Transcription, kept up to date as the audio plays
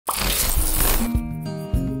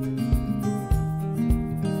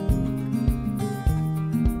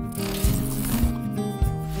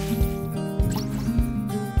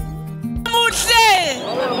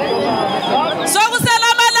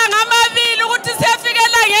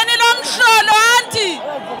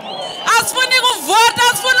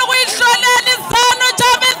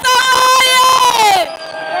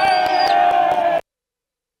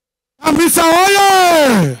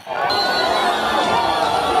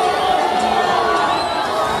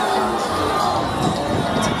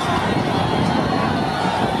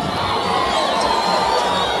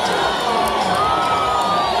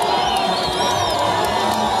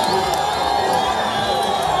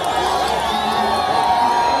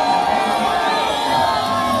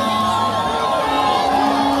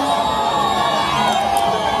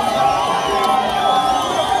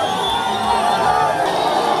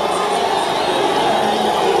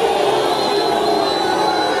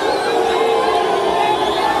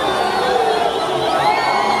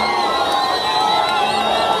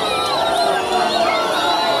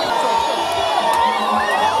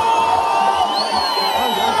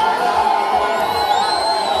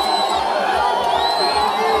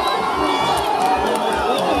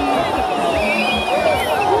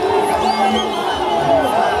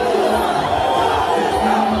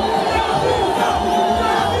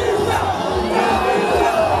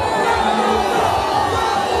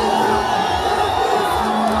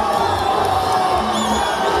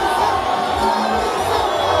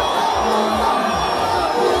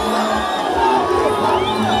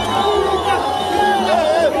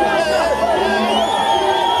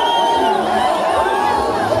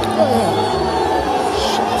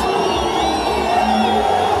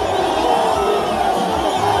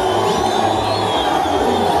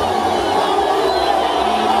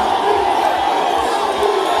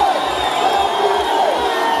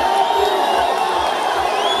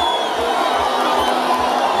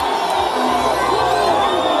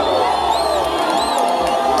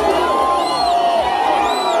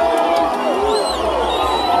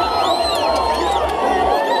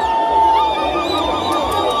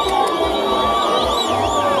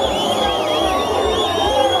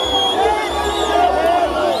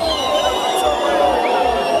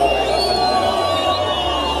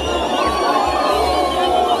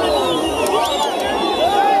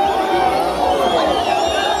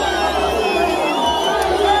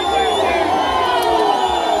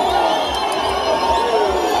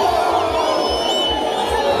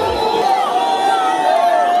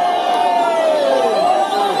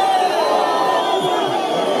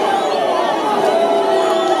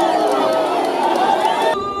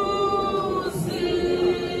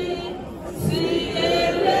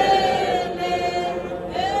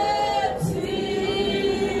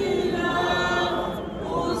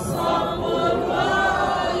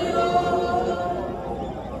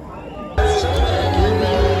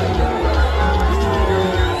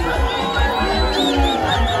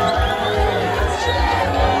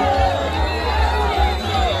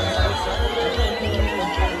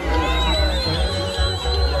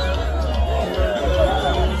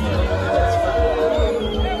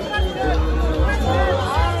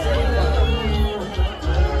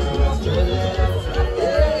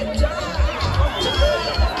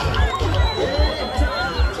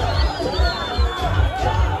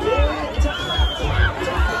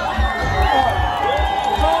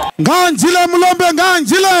Nganjile mulombe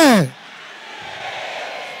nganjile.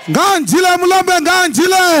 Nganjile mulombe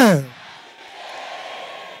nganjile.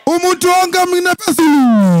 Umuntu wonke mina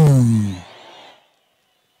phezulu.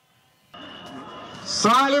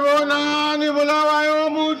 Salibonani Bulawayo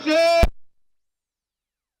muhle.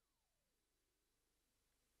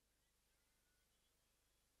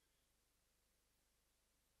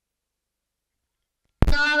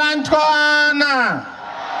 Abantwana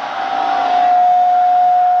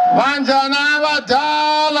banjani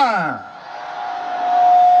abadala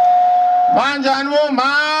banjani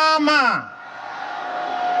bomama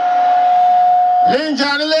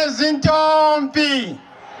linjani lezintombi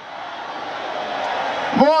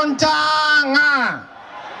bontanga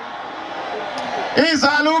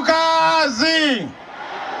izalukazi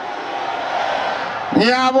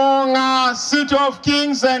ngiyabonga Seat of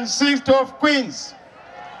Kings and Seat of Queens.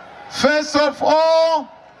 First of all,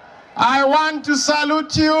 I want to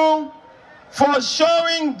salute you for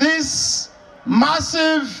showing this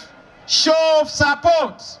massive show of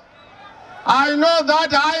support. I know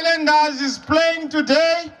that Highlanders is playing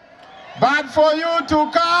today, but for you to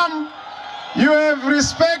come, you have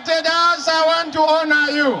respected us. I want to honor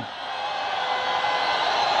you.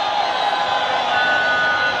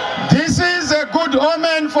 This is a good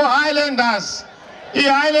omen for Highlanders.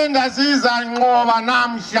 I-Highlanders izanqoba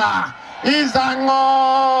namhla,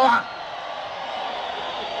 izanqoba.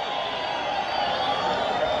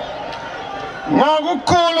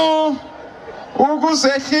 Ngokukhulu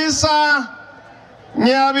ukusehlisa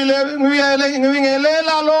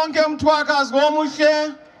ngiyabingelela lonke mthwakazi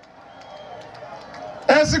ngomuhle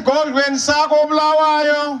esigodlweni sakho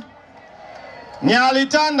Bulawayo.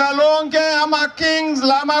 Ngiyalithanda lonke ama-kings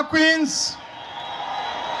lama-queens.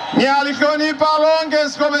 Ngiyalihlonipha lonke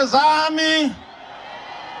isikhobe zami.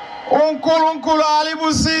 uNkulunkulu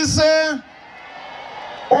alibusise.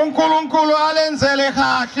 uNkulunkulu alenzele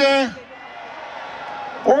kahle.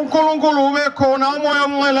 uNkulunkulu ube khona, umoya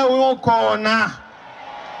omncele uyokhona.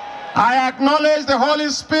 I acknowledge the Holy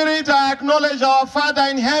Spirit. I acknowledge our Father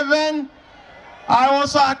in heaven. I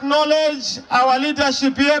also acknowledge our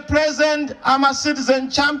leadership here present, our citizen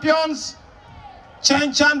champions,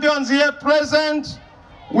 change champions here present,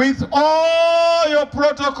 with all your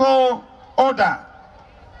protocol order.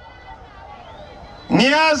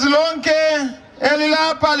 Niyazi lonke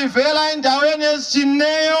elilapha livela endaweni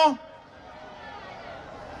ezitshineyo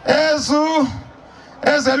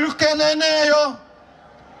ezelukeneyo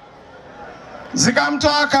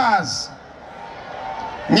zikamthwakazi.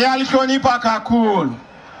 Ngiyalihlonipha kakhulu.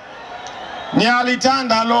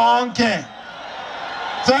 Ngiyalithanda lonke.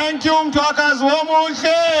 Thank you mthwakazi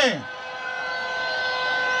womuhle.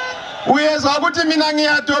 Uyezwa ukuthi mina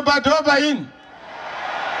ngiyadoba yini?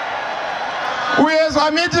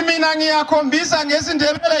 Uyezwa mithi mina ngiyakhombisa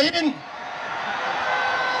ngesindebele yini?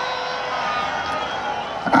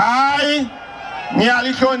 Hayi,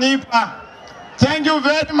 ngiyalihlonipha. Thank you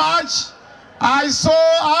very much. I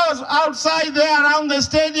saw outside there around the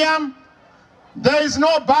stadium, there is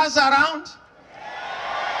no bus around.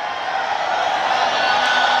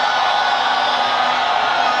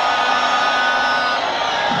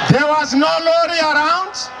 There was no lorry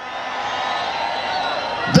around.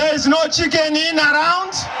 There is no chicken in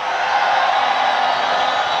around.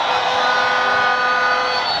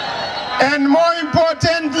 And more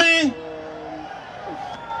importantly,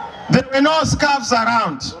 there were no scarves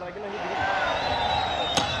around.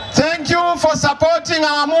 Thank you for supporting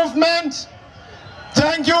our movement.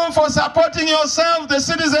 Thank you for supporting yourself, the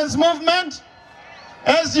citizens' movement.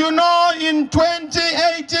 As you know, in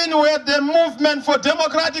 2018, we had the Movement for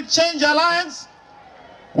Democratic Change Alliance,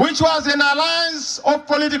 which was an alliance of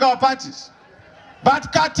political parties.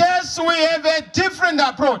 But Kates, we have a different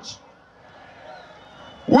approach.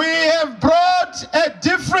 We have brought a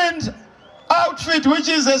different outfit, which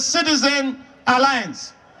is a citizen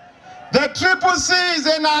alliance. The CCC is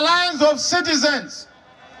an alliance of citizens,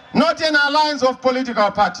 not an alliance of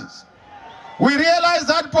political parties. We realize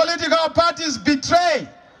that political parties betray,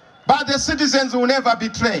 but the citizens will never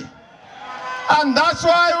betray. And that's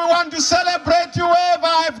why we want to celebrate you wherever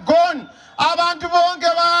I've gone. Abantu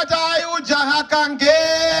bonke bathi hayi ujaha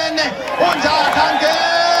kangene, ujaha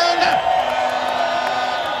kangene.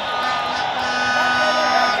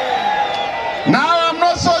 Now I'm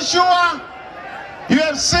not so sure you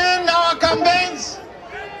have seen our campaigns.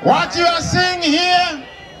 What you are seeing here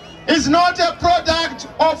is not a product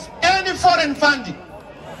of any foreign funding.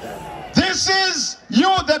 This is you,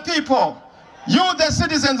 the people, you, the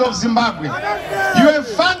citizens of Zimbabwe. You have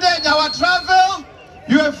funded our travel,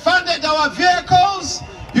 you have funded our vehicles,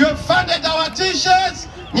 you have funded our t-shirts.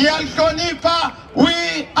 Ngiyalihlonipha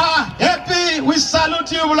We are happy. We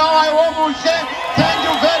salute you, Bulawayo. Thank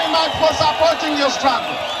you very much for supporting your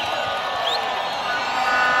struggle.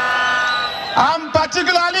 I'm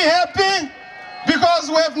particularly happy because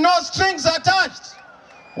we have no strings attached.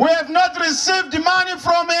 We have not received money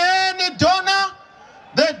from any donor.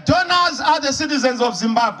 The donors are the citizens of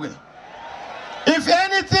Zimbabwe. If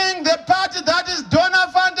anything, the party that is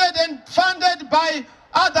donor funded and funded by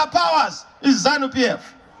other powers is ZANU-PF.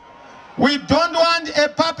 We don't want a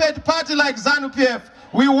puppet party like ZANU-PF.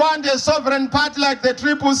 We want a sovereign party like the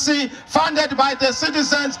CCC, funded by the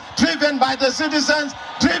citizens, driven by the citizens,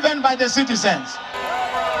 driven by the citizens.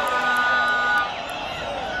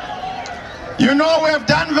 You know, we have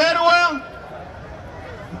done very well.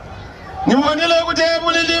 Nibonile ukuthi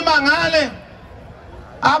ebulilima ngale.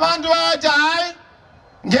 Abantu bathi hayi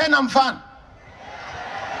ngena mfana.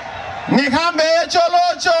 Nihambe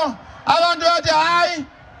echolocho, abantu bathi hayi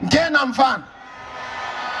ngena mfana.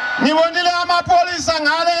 Nibonile amapolisa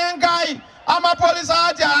ngale enkai, amapolisa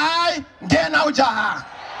athi hayi ngena ujaha.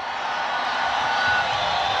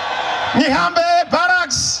 Nihambe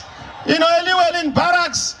barracks, eliwe in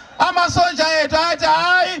barracks, amasoja ethu athi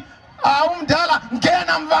hayi umdala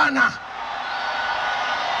ngena mfana.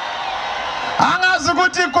 Angazi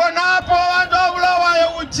ukuthi khonapho abantu abulawayo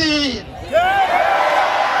uthini.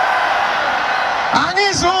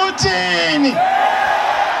 Angizi uthini.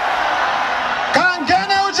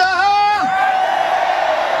 Kangene ujaha.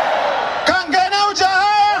 Kangene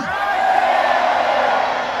ujaha.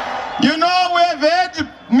 You know, we have had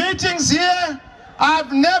meetings here.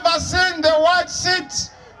 I've never seen the white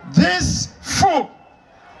seat this full.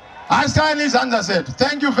 As kindly as Zanda said,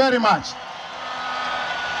 thank you very much.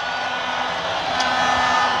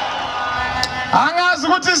 Angazi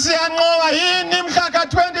ukuthi siyanqoba yini mhlaka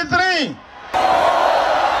 23.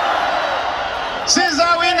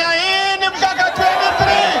 Sizawina yini mhlaka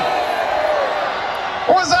 23.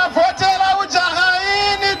 Uzavotela ujaha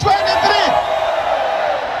yini 23.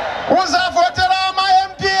 Uzavotela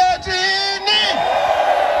ama-MP ethu yini.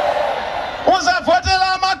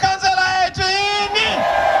 Uzavotela amakhansela ethu yini.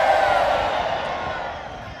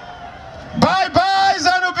 Bye bye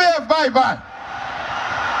ZANU-PF, bye bye.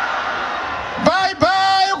 Bye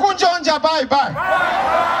bye Kunjonja, bye bye.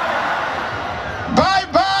 Bye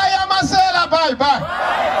bye Amasela, bye bye.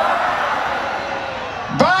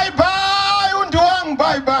 Bye bye Unduang,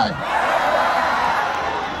 bye bye.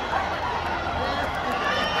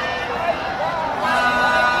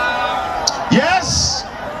 Yes,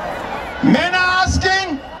 men are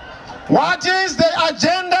asking, what is the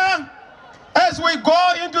agenda as we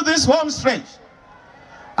go into this home stretch?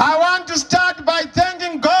 I want to start by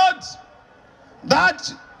thanking God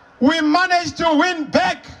that we managed to win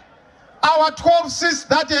back our 12 seats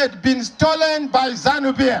that had been stolen by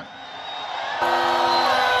ZANU-PF.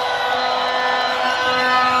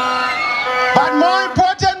 But more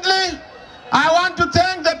importantly, I want to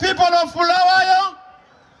thank the people of Bulawayo.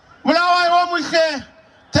 Bulawayo,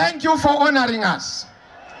 thank you for honoring us.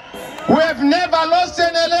 We have never lost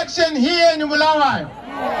an election here in Bulawayo.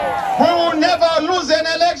 We will never lose an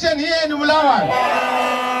election here in Bulawayo.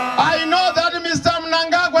 I know that Mr.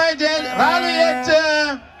 Mnangagwa did rally at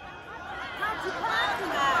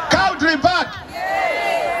Country Park.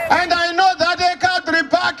 And I know that a Country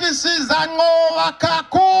Park is Zango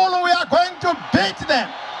Kakulu. We are going to beat them.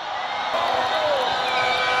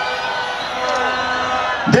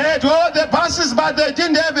 They had all the buses, but they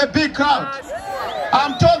didn't have a big crowd.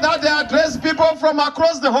 I'm told that they address people from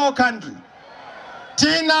across the whole country.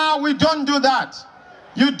 Tina, we don't do that.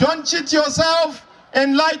 You don't cheat yourself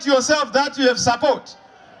and lie to yourself that you have support.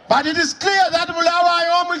 But it is clear that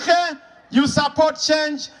Bulawayo, you support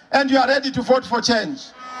change and you are ready to vote for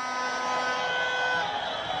change.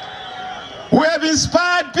 We have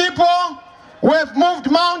inspired people. We have moved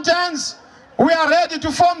mountains. We are ready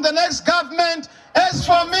to form the next government. As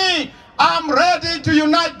for me, I'm ready to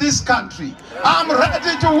unite this country. I'm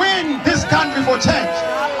ready to win this country for change.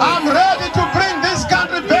 I'm ready to bring this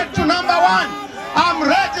country back to number one. I'm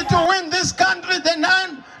ready to win this country the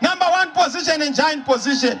number one position and giant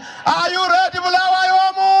position. Are you ready,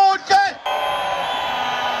 Bulawayo Mutke?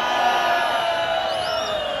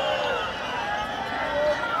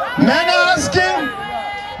 Men are asking,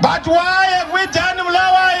 but why have we done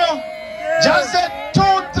Bulawayo just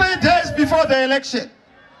 2-3 days before the election?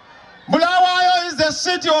 Bulawayo is the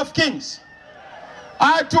city of kings.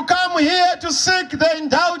 I had to come here to seek the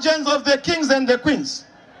indulgence of the kings and the queens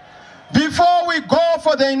before we go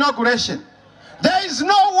for the inauguration. There is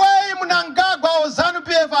no way Mnangagwa or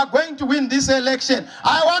ZANU-PF are going to win this election.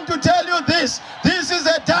 I want to tell you this. This is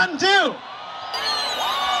a done deal.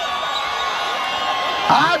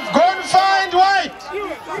 I've gone far and wide.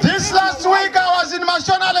 This last week I was in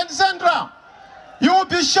Mashonal and Central. You will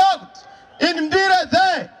be shocked. In Mbire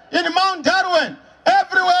there, in Mount Darwin,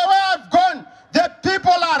 everywhere where I've gone, the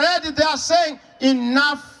people are ready. They are saying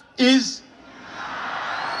enough is.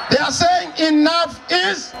 They are saying enough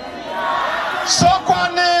is. So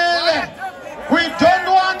kwanele. We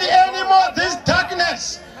don't want any more this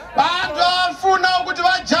darkness. Bantu afuna ukuthi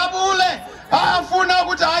bajabule. Afuna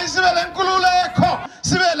ukuthi ayisibele nkululeko.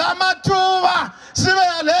 Sibele amathuba.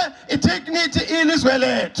 Sibele idignity ilizwe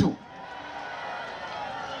lethu.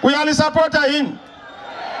 We are the supporter in.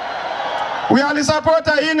 We are the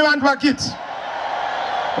supporter in Wandwakit.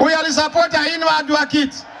 We are the supporter in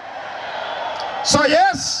Wandwakit. So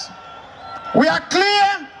yes, we are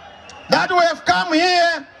clear that we have come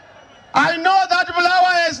here. I know that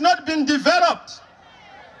Bulawayo has not been developed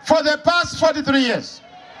for the past 43 years.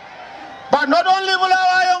 But not only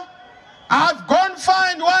Bulawayo, I've gone far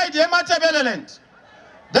and wide in Matebeleland.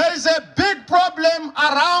 There is a big problem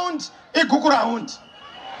around Igukurahund.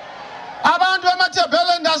 Abantu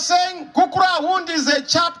Matebeleland are saying Gukurahund is a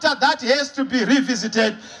chapter that has to be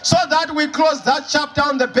revisited so that we close that chapter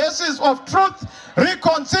on the basis of truth,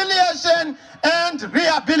 reconciliation, and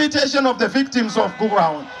rehabilitation of the victims of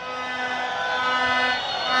Gukurahund.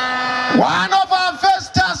 One of our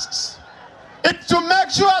first tasks is to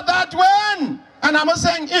make sure that when, and I'm not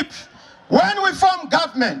saying if, when we form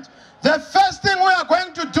government, the first thing we are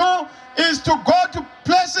going to do is to go to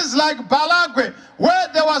places like Balagwe, where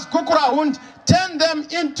there was Gukurahund, turn them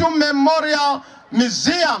into memorial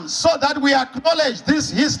museums so that we acknowledge this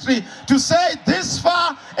history to say this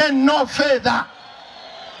far and no further.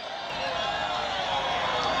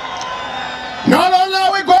 Not only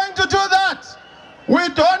are we going to do that, we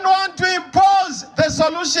don't want to impose the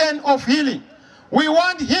solution of healing. We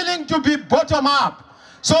want healing to be bottom up.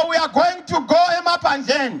 So we are going to go up and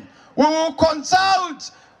then we will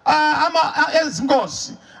consult our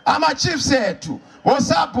chiefs,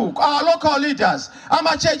 our local leaders,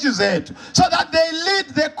 our churches, so that they lead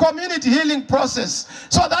the community healing process,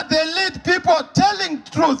 so that they lead people telling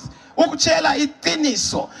truth. Ukuchela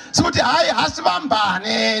iqiniso sokuthi hayi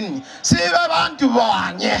asibambaneni sibe abantu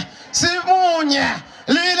bonye simunye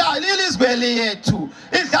lilizwe lethu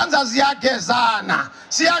izandla ziyagezana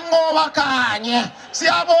siyanqoba kanye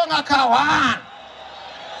siyabonga khawana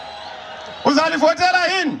uzalivotela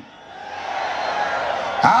yini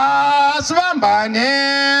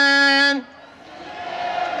asibambaneni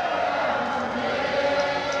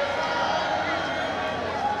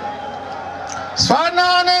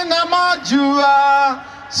Svanane namajua,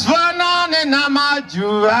 svanane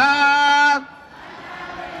namajua.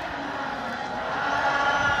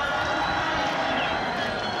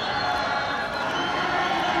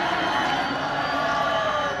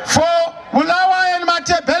 For Bulawayo and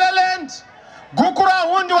Matebeleland,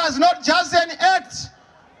 Gukurahund was not just an act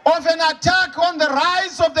of an attack on the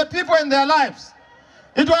rights of the people in their lives.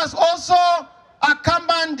 It was also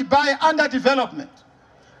accompanied by underdevelopment.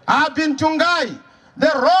 I've been Tungai.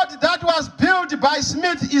 The road that was built by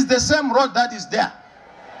Smith is the same road that is there.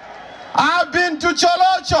 I've been to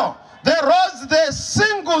Cholocho. The roads, the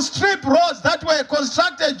single strip roads that were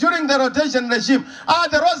constructed during the rotation regime are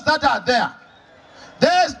the roads that are there.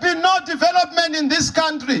 There's been no development in this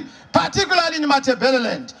country, particularly in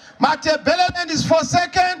Matebeleland. Matebeleland is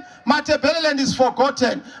forsaken. Matebeleland is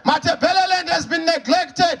forgotten. Matebeleland has been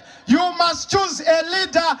neglected. You must choose a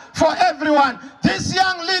leader for everyone. This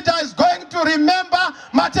young leader is going to remember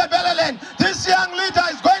Matebeleland. This young leader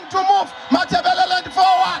is going to move Matebeleland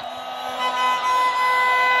forward.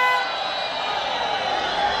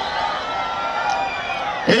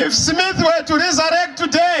 If Smith were to resurrect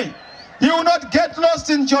today, he will not get lost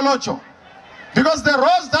in Cholocho, because the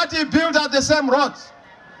roads that he built are the same roads.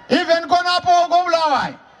 Even Konapo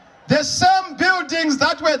Bulawayo, the same buildings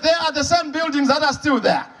that were there are the same buildings that are still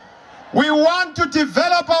there. We want to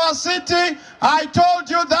develop our city. I told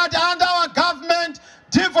you that under our government,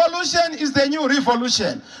 devolution is the new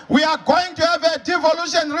revolution. We are going to have a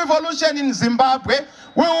devolution revolution in Zimbabwe.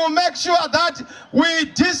 We will make sure that we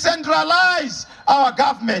decentralize our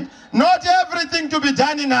government. Not everything to be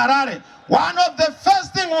done in Harare. One of the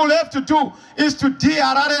first things we'll have to do is to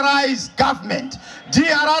de-Hararize government.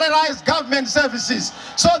 De-Hararize government services,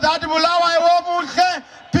 so that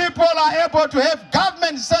people are able to have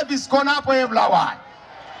government service. But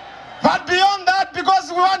beyond that,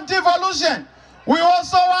 because we want devolution, we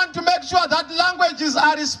also want to make sure that languages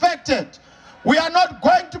are respected. We are not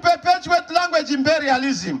going to perpetuate language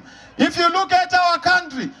imperialism. If you look at our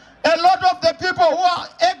country, a lot of the people who are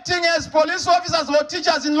acting working as police officers or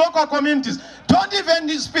teachers in local communities don't even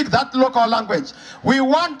speak that local language. We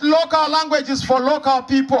want local languages for local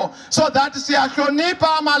people, so that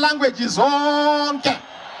siyahlonipha ama languages onke.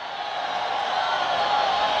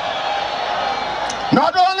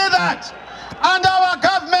 Not only that, under our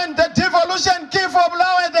government, the devolution key for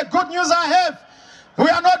Bulawayo, the good news I have, we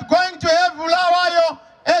are not going to have Bulawayo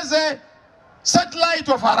as a satellite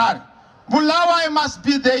of Harare. Bulawayo must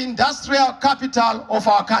be the industrial capital of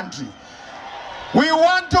our country. We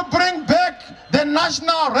want to bring back the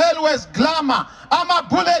National Railways glamour. Our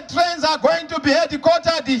bullet trains are going to be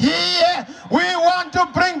headquartered here. We want to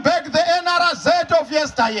bring back the NRZ of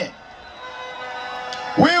yesteryear.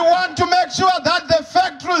 We want to make sure that the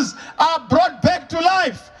factories are brought back to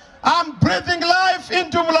life. I'm breathing life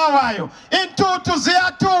into Bulawayo, into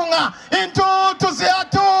Tuziatunga, into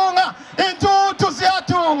Tuziatunga, into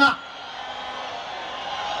Tuziatunga.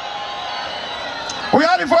 We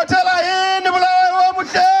are for in Bulawayo.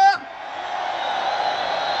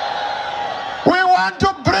 We want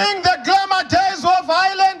to bring the glamour days of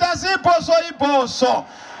Highlanders Iboso.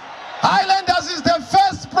 Highlanders is the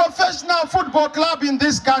first professional football club in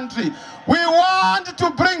this country. We want to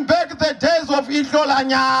bring back the days of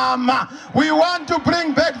Ihlolanyama. We want to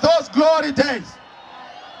bring back those glory days.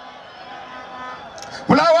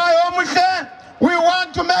 We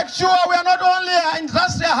want to make sure we are not only an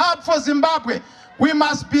industrial hub for Zimbabwe, we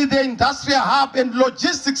must be the industrial hub and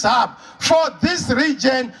logistics hub for this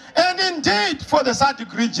region and indeed for the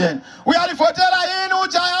SADC region. We are for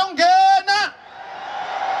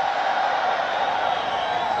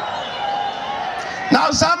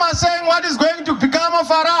Now some are saying, what is going to become of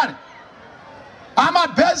Harare? Our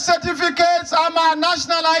birth certificates, our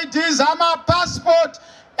national IDs, our passport,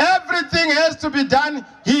 everything has to be done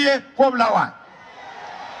here for Bulawayo.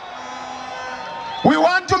 We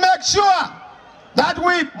want to make sure that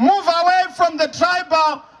we move away from the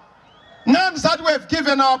tribal names that we have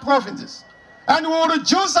given our provinces. And we will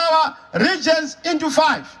reduce our regions into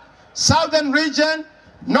 5. Southern region,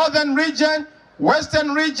 Northern region,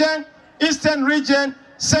 Western region, Eastern region,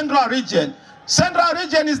 Central region. Central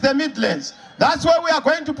region is the Midlands. That's where we are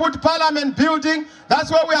going to put Parliament building.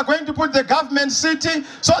 That's where we are going to put the government city,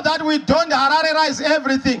 so that we don't Hararize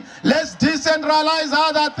everything. Let's decentralize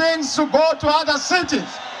other things to go to other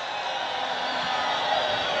cities.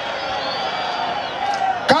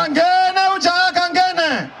 Kangene ujaga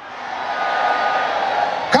kangene.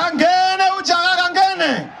 Kangene ujaga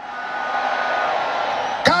kangene.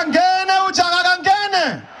 Kangene ujaga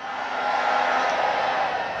kangene.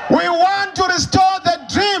 We want to restore the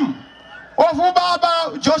dream of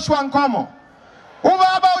Ubaba Joshua Nkomo.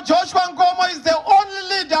 Ubaba Joshua Nkomo is the only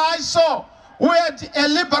leader I saw who had a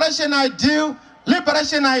liberation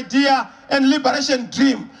idea, and liberation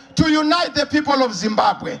dream to unite the people of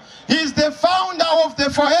Zimbabwe. He is the founder of the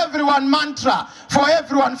For Everyone mantra, For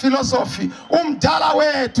Everyone philosophy. Umdala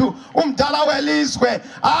wetu, umdala welizwe.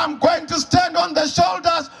 I'm going to stand on the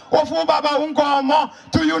shoulders of Ubaba Nkomo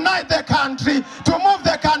to unite the country, to move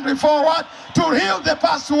the country forward, to heal the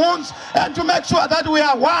past wounds, and to make sure that we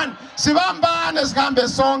are one. Sibambane sihambe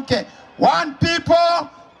sonke. One people,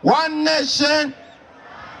 one nation.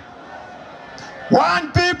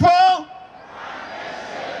 One people.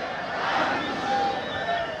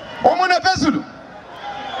 Omune pesulu.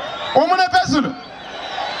 Omune pesulu.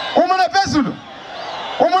 Omune pesulu.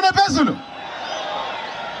 Omune pesulu.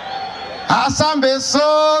 Asambe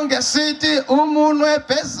songe city umunwe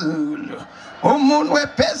pesulu. Umunwe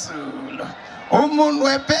pesulu.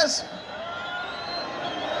 Umunwe pesulu.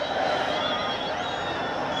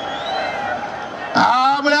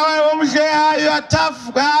 Bulawayo omshe, you are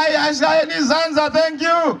tough guy. Zanza, thank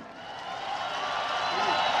you.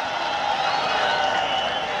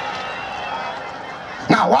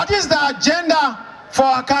 Now, what is the agenda for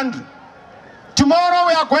our country? Tomorrow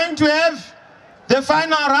we are going to have the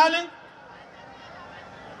final rally.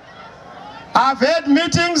 I've had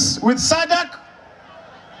meetings with SADC.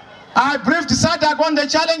 I briefed SADC on the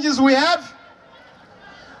challenges we have.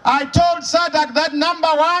 I told SADC that number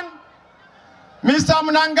 1, Mr.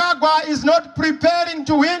 Mnangagwa is not preparing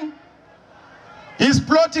to win. He's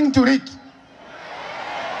plotting to rig.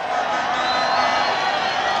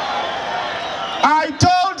 I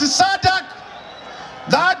told SADC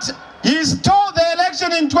that he stole the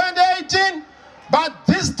election in 2018, but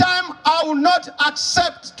this time I will not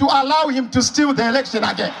accept to allow him to steal the election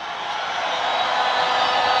again.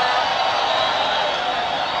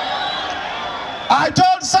 I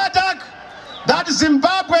told SADC that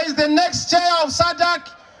Zimbabwe is the next chair of SADC.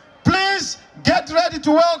 Please get ready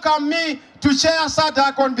to welcome me to chair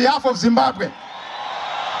SADC on behalf of Zimbabwe.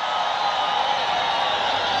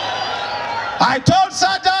 I told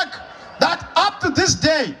SADC that up to this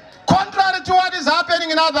day, contrary to what is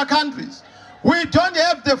happening in other countries, we don't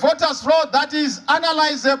have the voters' roll that is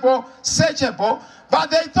analyzable, searchable,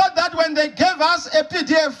 but they thought that when they gave us a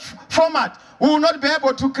PDF format, we will not be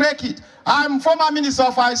able to crack it. I'm former Minister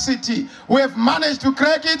of ICT. We have managed to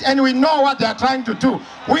crack it and we know what they are trying to do.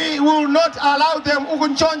 We will not allow them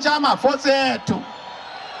ukunchonjama fosetu.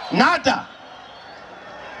 Nada.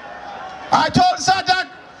 I told SADC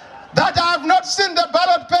that I have not seen the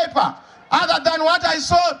ballot paper other than what I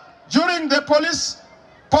saw during the police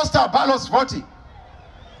postal ballots voting.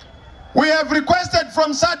 We have requested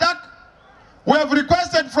from SADC, we have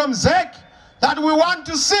requested from ZEC that we want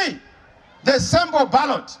to see the sample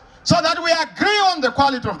ballot so that we agree on the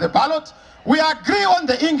quality of the ballot, we agree on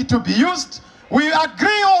the ink to be used, we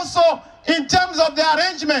agree also in terms of the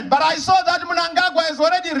arrangement. But I saw that Mnangagwa has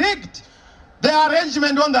already rigged the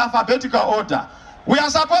arrangement on the alphabetical order. We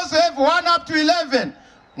are supposed to have 1 up to 11.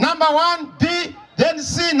 Number 1, B, then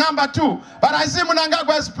C, number 2. But I see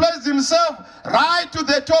Mnangagwa has placed himself right to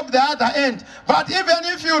the top, the other end. But even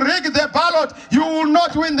if you rig the ballot, you will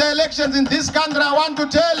not win the elections in this country, I want to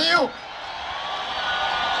tell you.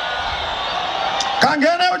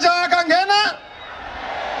 Kangene ujawa kangene?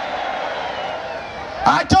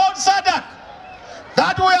 I told SADC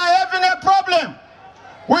that we are having a problem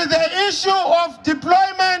with the issue of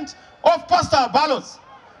deployment of postal ballots.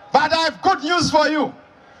 But I have good news for you.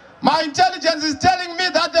 My intelligence is telling me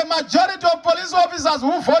that the majority of police officers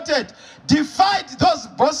who voted defied those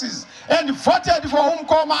bosses and voted for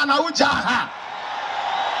Umkoma and Ujaha.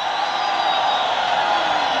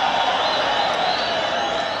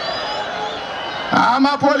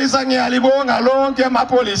 Amapolisa ngiyalibonga lonke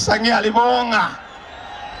amapolisa ngiyalibonga.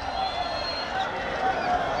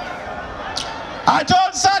 I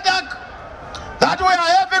told SADC that we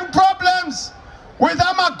are having problems with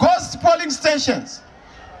our ghost polling stations.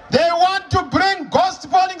 They want to bring ghost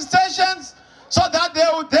polling stations so that they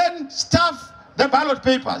will then stuff the ballot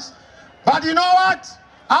papers. But you know what?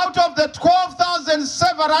 Out of the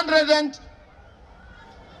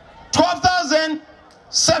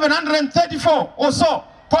 12,734 or so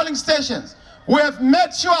polling stations, we have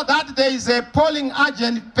made sure that there is a polling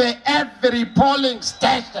agent per every polling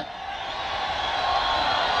station.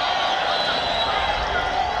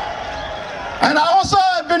 And I also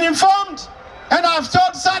have been informed, and I've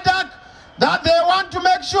told SADC that they want to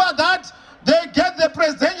make sure that they get the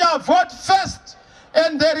presidential vote first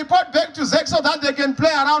and they report back to ZEC so that they can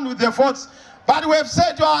play around with the votes. But we have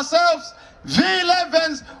said to ourselves,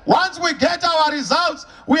 V11s, once we get our results,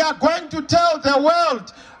 we are going to tell the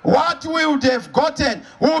world what we would have gotten.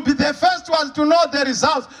 We will be the first ones to know the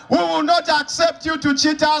results. We will not accept you to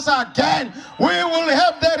cheat us again. We will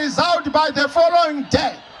have the result by the following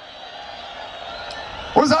day.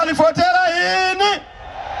 We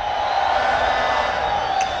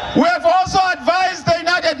have also advised the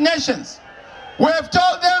United Nations. We have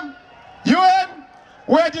told them, UN,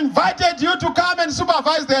 we had invited you to come and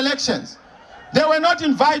supervise the elections. They were not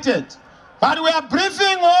invited. But we are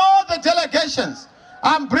briefing all the delegations.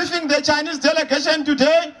 I'm briefing the Chinese delegation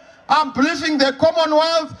today. I'm briefing the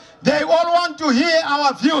Commonwealth. They all want to hear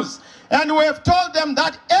our views. And we have told them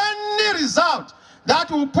that any result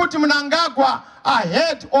that will put Mnangagwa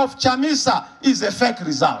ahead of Chamisa is a fake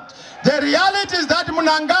result. The reality is that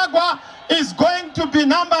Mnangagwa is going to be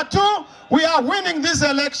number 2. We are winning this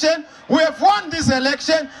election. We have won this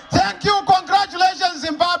election. Thank you. Congratulations,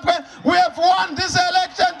 Zimbabwe. We have won this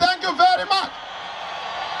election. Thank you very much.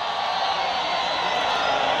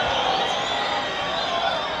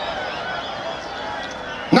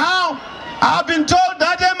 Now, I've been told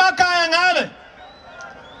that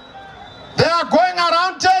they are going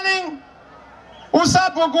around telling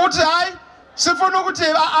Usapu Gutai,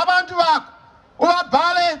 Sifunuguti, Abantu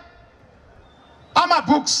Ubale, Ama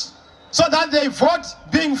books, so that they vote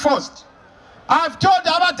being forced. I've told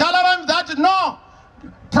our Dalavan that no,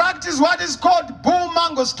 practice what is called bull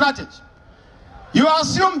mango strategy. You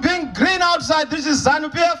assume being green outside, this is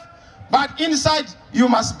ZANU-PF, but inside you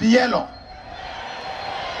must be yellow.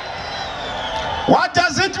 What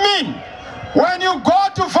does it mean? When you go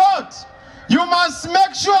to vote, you must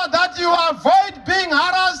make sure that you avoid being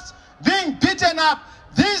harassed, being beaten up.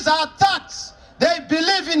 These are thugs. They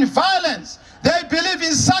believe in violence. They believe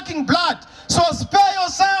in sucking blood. So spare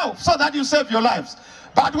yourself so that you save your lives.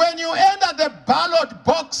 But when you enter the ballot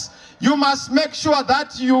box, you must make sure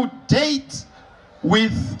that you date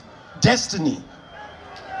with destiny.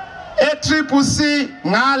 S03EP19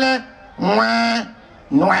 ngale nwe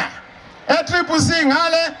nwe. S03EP19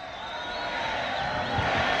 ngale.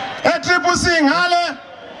 S03EP19 ngale.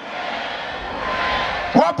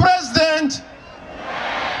 Wa president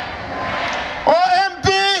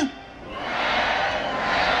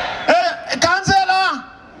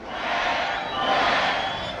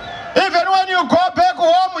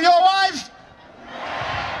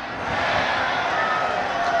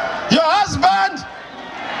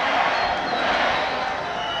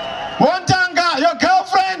Wontanga, your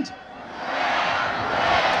girlfriend?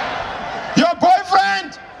 Your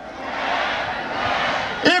boyfriend?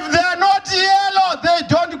 If they are not yellow, they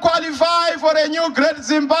don't qualify for a new Great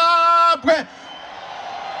Zimbabwe.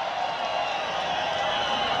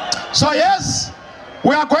 So yes,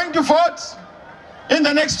 we are going to vote in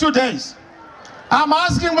the next 2 days. I'm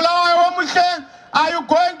asking Bulawayo, are you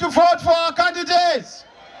going to vote for our candidates?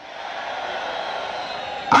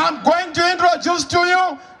 I'm going to introduce to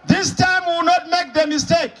you, this time we will not make the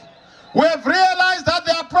mistake. We have realized that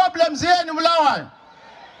there are problems here in Bulawayo.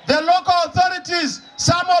 The local authorities,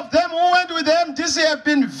 some of them who went with the MDC have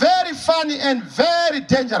been very funny and very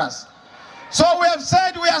dangerous. So we have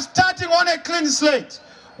said we are starting on a clean slate.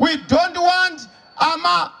 We don't want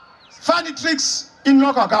funny tricks in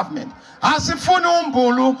local government. Asifuni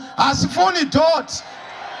umbulu, asifuni dot.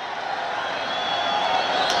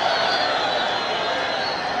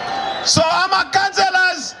 So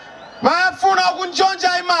councillors,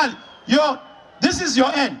 this is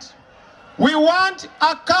your end. We want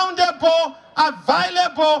accountable,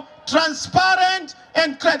 available, transparent,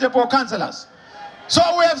 and credible councillors. So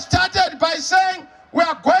we have started by saying we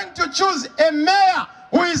are going to choose a mayor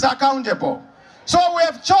who is accountable. So we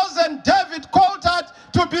have chosen David Coulthard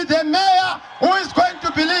to be the mayor who is going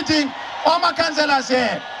to be leading all my councillors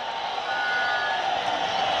here.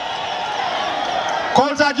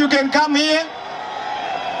 Coulthard, you can come here.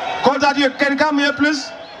 Coulthard, you can come here, please.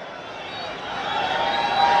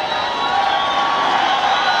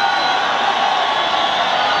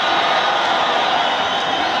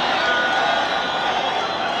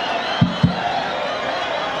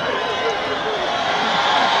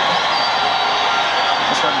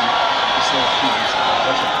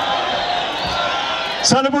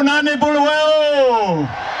 Salubunani Bulawayo,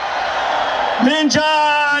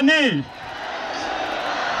 Minjani.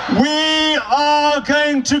 We are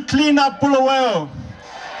going to clean up Bulawayo.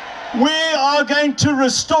 We are going to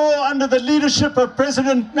restore, under the leadership of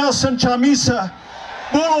President Nelson Chamisa,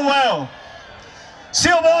 Bulawayo.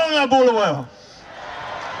 Siyabonga Bulawayo.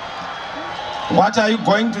 What are you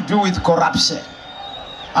going to do with corruption?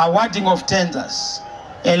 Awarding of tenders,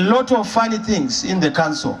 a lot of funny things in the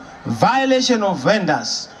council, violation of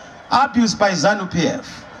vendors, abuse by ZANU-PF.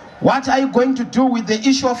 What are you going to do with the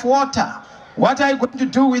issue of water? What are you going to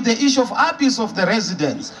do with the issue of abuse of the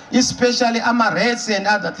residents, especially amarets and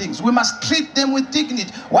other things? We must treat them with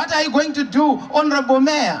dignity. What are you going to do, Honorable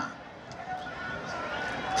Mayor?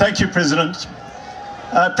 Thank you, President.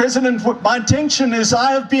 President, my intention is,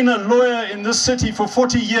 I have been a lawyer in this city for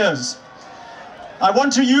 40 years. I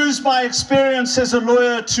want to use my experience as a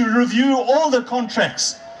lawyer to review all the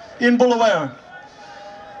contracts in Bulawayo,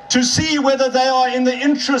 to see whether they are in the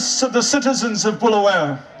interests of the citizens of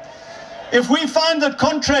Bulawayo. If we find that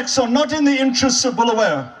contracts are not in the interests of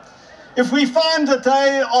Bulawayo, if we find that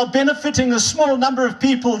they are benefiting a small number of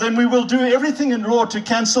people, then we will do everything in law to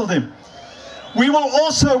cancel them. We will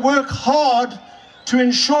also work hard to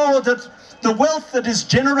ensure that the wealth that is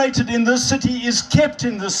generated in this city is kept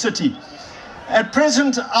in this city. At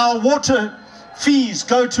present, our water fees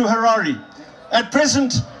go to Harare. At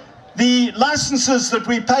present, the licenses that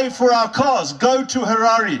we pay for our cars go to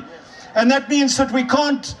Harare. And that means that we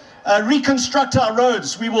can't reconstruct our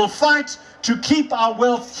roads. We will fight to keep our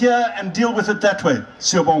wealth here and deal with it that way.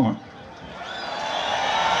 Siyabonga.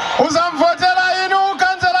 Uzamvotela inu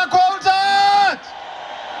Councillor Coulthard.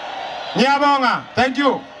 Nyabonga. Thank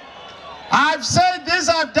you. I've said this,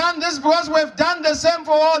 I've done this because we've done the same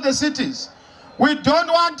for all the cities. We don't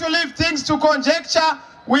want to leave things to conjecture.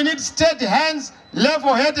 We need steady hands,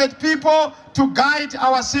 level-headed people to guide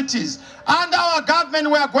our cities. Under our government,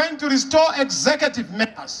 we are going to restore executive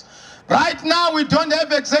mayors. Right now, we don't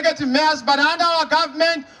have executive mayors, but under our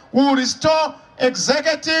government, we will restore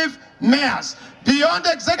executive mayors. Beyond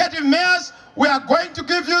executive mayors, we are going to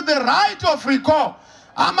give you the right of recall.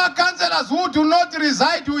 Our councillors who do not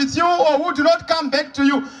reside with you or who do not come back to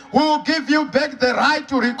you, we will give you back the right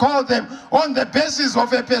to recall them on the basis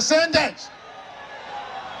of a percentage.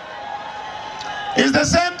 It's the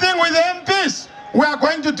same thing with the MPs. We are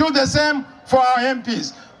going to do the same for our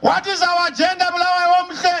MPs. What is our agenda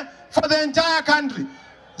for the entire country?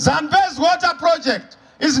 Zambe's water project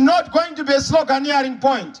is not going to be a sloganeering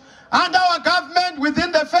point. Under our government,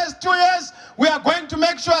 within the first 2 years, we are going to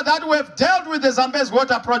make sure that we have dealt with the Zambe's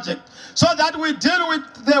water project, so that we deal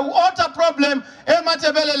with the water problem in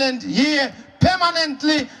Matebeleland here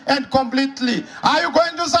permanently and completely. Are you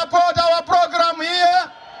going to support our program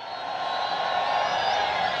here?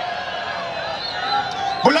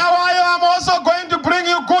 Bulawayo, I'm also going to bring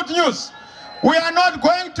you good news. We are not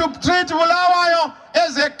going to treat Bulawayo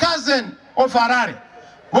as a cousin of Harare.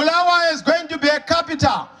 Bulawayo is going to be a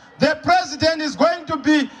capital. The president is going to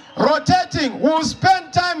be rotating. We'll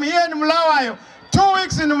spend time here in Bulawayo, 2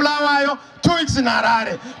 weeks in Bulawayo, 2 weeks in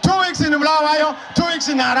Harare, 2 weeks in Bulawayo, 2 weeks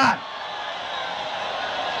in Harare.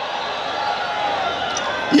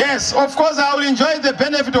 Yes, of course I will enjoy the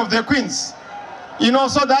benefit of the queens, you know,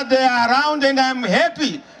 so that they are around, and I'm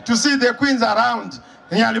happy to see the queens around.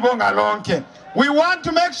 We want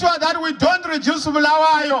to make sure that we don't reduce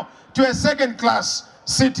Bulawayo to a second-class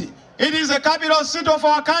city. It is a capital city of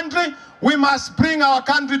our country. We must bring our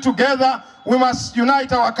country together. We must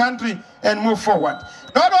unite our country and move forward.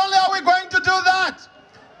 Not only are we going to do that,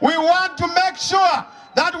 we want to make sure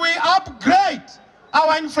that we upgrade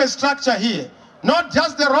our infrastructure here. Not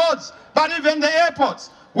just the roads, but even the airports.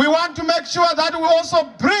 We want to make sure that we also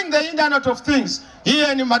bring the Internet of Things here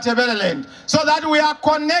in Matabele land, so that we are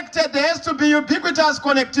connected. There has to be ubiquitous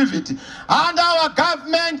connectivity. Under our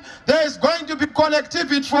government, there is going to be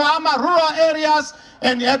connectivity for our rural areas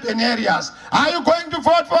and urban areas. Are you going to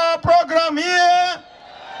vote for our program here?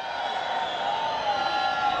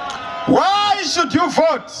 Why should you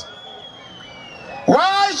vote?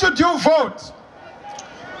 Why should you vote?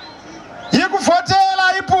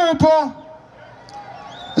 Yikuvotela iphupho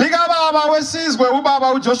lika baba wesizwe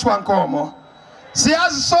ubaba uJoshua Nkomo.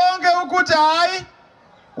 Siyazi sonke ukuthi hayi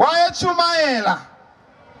wayechumayela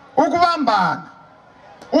ukubambana,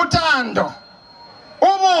 uthando,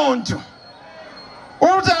 umuntu.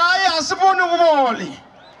 Uthi hayi asifuni uboli.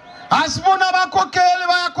 Asifuna abakhokheli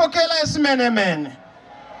bayakhokhela esimenemene.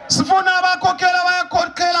 Sifuna abakhokheli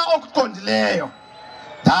bayakhokhela okuqondileyo.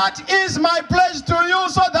 That is my pledge to you,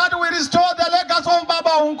 so that we restore the legacy of Baba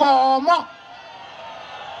Nkomo.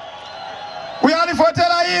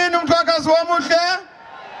 Uyalifotela yini umthwakazi womuhle?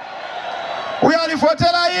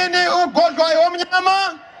 Uyalifotela yini ugodlwayo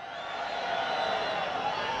omnyama?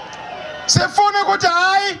 Sifuna ukuthi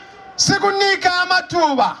hayi sikunike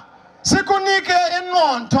amathuba, sikunike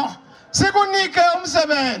inqonto, sikunike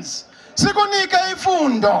umsebenzi, sikunike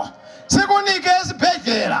ifundo, sikunike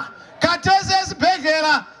esibhedlela. Kathesi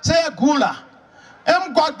esibhedlela seyegula,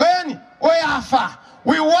 emgwaqweni uyafa.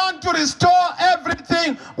 We want to restore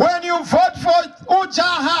everything. When you vote for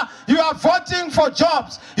Ujaha, you are voting for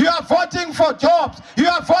jobs. You are voting for jobs. You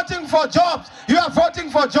are voting for jobs. You are voting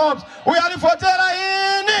for jobs. We are voting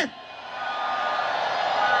in.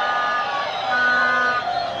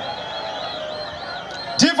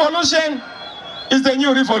 Devolution is the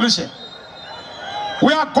new revolution.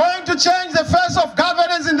 We are going to change the face of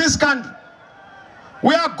governance in this country.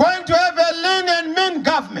 We are going to have a lean and mean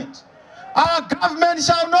government. Our government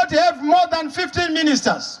shall not have more than 15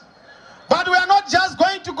 ministers. But we are not just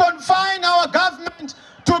going to confine our government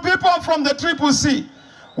to people from the CCC.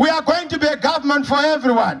 We are going to be a government for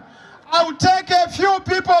everyone. I will take a few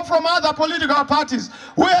people from other political parties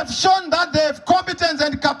who have shown that they have competence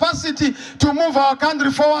and capacity to move our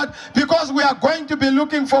country forward, because we are going to be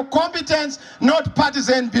looking for competence, not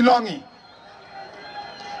partisan belonging.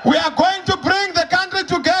 We are going to bring the country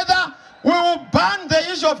together. We will ban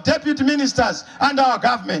the issue of deputy ministers under our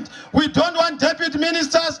government. We don't want deputy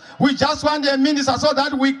ministers. We just want a minister, so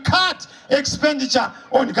that we cut expenditure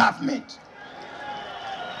on government.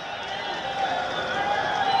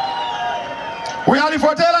 We are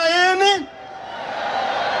Uyalifotela yini?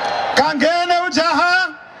 Kangene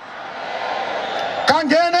Ujaha?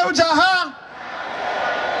 Kangene Ujaha?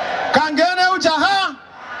 Kangene Ujaha?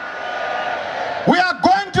 We are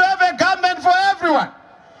going to have a government for everyone.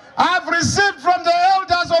 I have received from the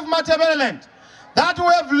elders of Matabeleland that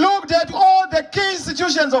we have looked at all the key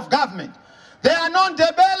institutions of government. There are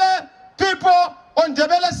non-Ndebele people or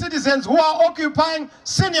Ndebele citizens who are occupying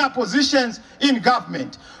senior positions in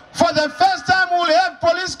government. For the first time, we'll have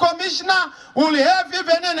police commissioner, we'll have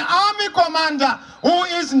even an army commander who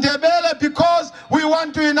is Ndebele, because we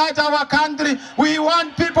want to unite our country. We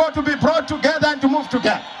want people to be brought together and to move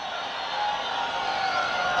together.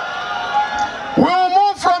 We will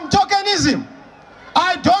move from tokenism.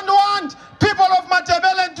 I don't want people of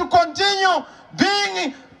Matabele to continue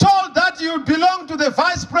being told that you belong to the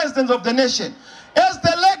vice president of the nation. As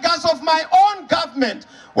the legacy of my own government,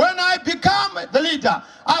 when I become the leader,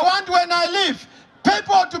 I want, when I leave,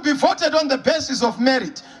 people to be voted on the basis of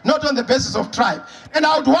merit, not on the basis of tribe. And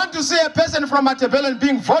I would want to see a person from Matabele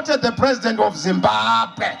being voted the president of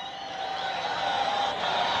Zimbabwe.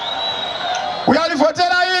 We are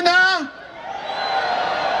voted in.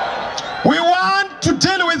 We want to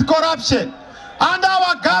deal with corruption. Under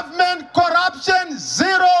our government, corruption,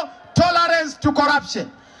 zero tolerance to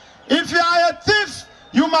corruption. If you are a thief,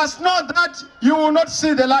 you must know that you will not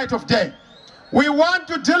see the light of day. We want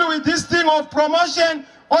to deal with this thing of promotion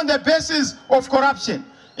on the basis of corruption.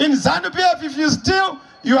 In ZANU-PF, if you steal,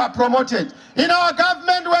 you are promoted. In our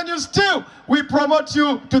government, when you steal, we promote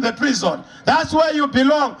you to the prison. That's where you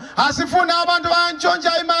belong. Asifuni abantu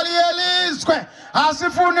bantshontsha imali yelizwe.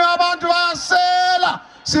 Asifuni abantu basela.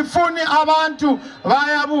 Sifuni abantu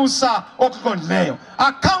bayabusa okuqondileyo.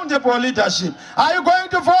 Accountable leadership. Are you going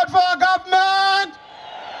to vote for our government?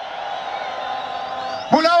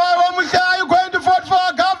 Bulawayo, are you going to vote for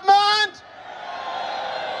our government?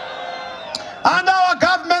 And our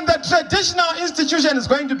government, the traditional institution is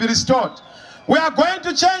going to be restored. We are going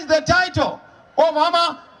to change the title of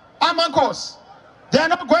Amankos. They are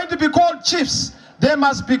not going to be called chiefs. They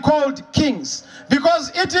must be called kings.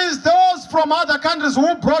 Because it is those from other countries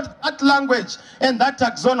who brought that language and that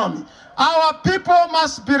taxonomy. Our people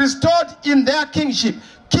must be restored in their kingship.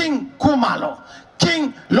 King Kumalo,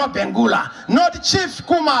 King Lobengula, not Chief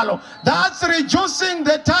Kumalo. That's reducing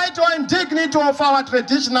the title and dignity of our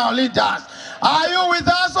traditional leaders. Are you with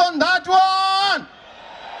us on that one?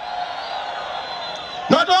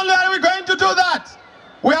 Not only are we going to do that,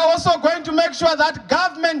 we are also going to make sure that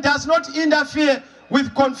government does not interfere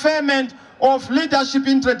with conferment of leadership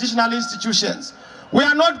in traditional institutions. We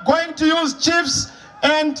are not going to use chiefs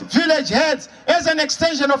and village heads as an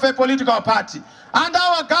extension of a political party. And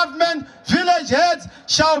our government, village heads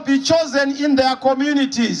shall be chosen in their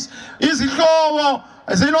communities. Izihlobo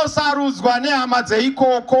zinosaruzwa nehama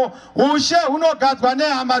dzeikoko, ushe unogadzwa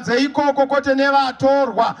nehama dzeikoko kote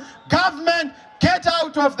nevatorwa. Government, get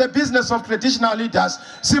out of the business of traditional leaders.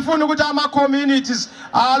 Sifuni kuti ama communities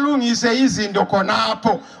alungise izinto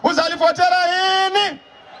konapo. Uzalivotera yini?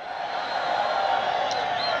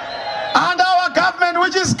 And our government,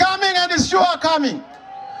 which is coming and is sure coming,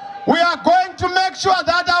 we are going to make sure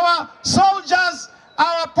that our soldiers,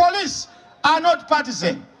 our police are not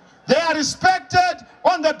partisan. They are respected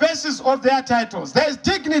on the basis of their titles. There is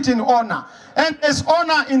dignity in honor, and there is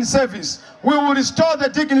honor in service. We will restore the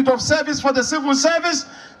dignity of service for the civil service.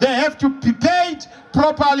 They have to be paid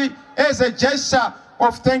properly as a gesture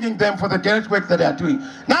of thanking them for the great work that they are doing.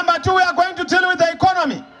 Number two, we are going to deal with the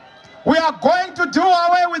economy. We are going to do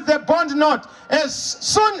away with the bond note. As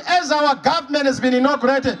soon as our government has been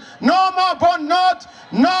inaugurated, no more bond note,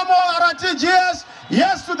 no more RTGS,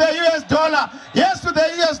 yes to the US dollar, yes to the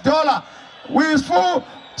US dollar.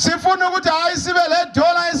 Sifuna ukuthi ayisibe le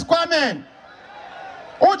dollar esikhwameni.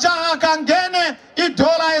 Ujaha kangene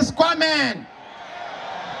i-dollar esikhwameni.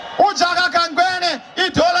 Ujaha kangene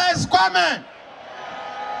i-dollar esikhwameni.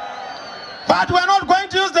 But we're not going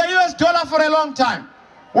to use the US dollar for a long time.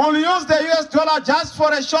 We'll use the US dollar just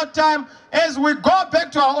for a short time as we go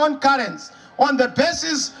back to our own currency on the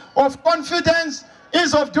basis of confidence,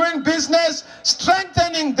 ease of doing business,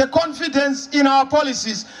 strengthening the confidence in our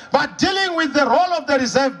policies, but dealing with the role of the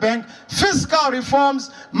Reserve Bank, fiscal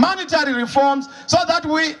reforms, monetary reforms, so that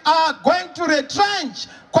we are going to retrench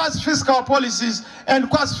quasi-fiscal policies and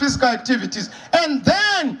quasi-fiscal activities, and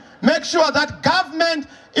then make sure that government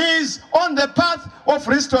is on the path of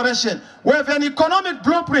restoration. We have an economic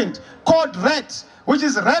blueprint called RET, which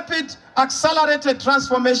is Rapid Accelerated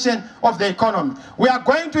Transformation of the Economy. We are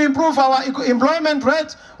going to improve our employment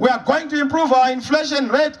rate. We are going to improve our inflation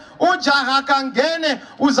rate. Ujaha kangene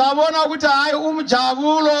uzabona ukuthi hayi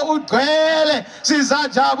umjabulo ugcwele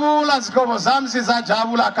sizajabula zikobo zami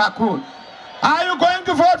sizajabula kakhulu. Are you going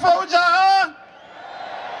to vote for Ujaha?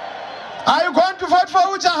 Are you going to vote for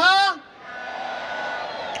Ujaha?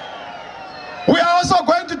 We are also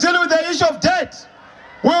going to deal with the issue of debt.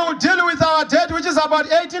 We will deal with our debt, which is about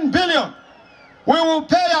 18 billion. We will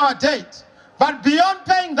pay our debt. But beyond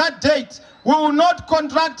paying that debt, we will not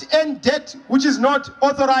contract any debt which is not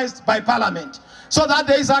authorized by Parliament, so that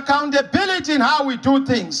there is accountability in how we do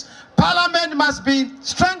things. Parliament must be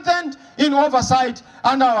strengthened in oversight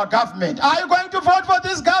under our government. Are you going to vote for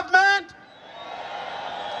this government?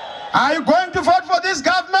 Are you going to vote for this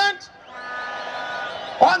government?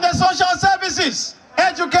 On the social services,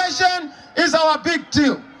 education is our big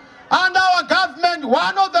deal. And our government,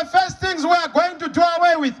 one of the first things we are going to do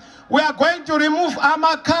away with, we are going to remove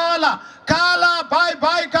Amakala. Kala,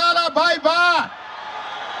 bye-bye, Kala, bye-bye.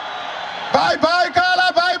 Bye-bye,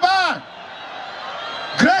 Kala, bye-bye.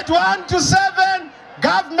 Grade 1 to 7,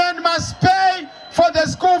 government must pay for the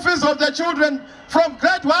school fees of the children. From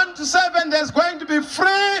grade 1 to 7, there's going to be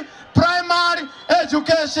free primary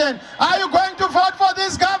education. Are you going to vote for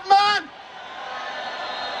this government?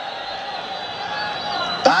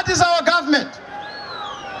 That is our government.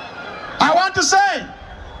 I want to say,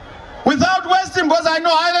 without wasting, because I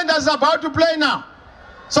know Islanders are about to play now,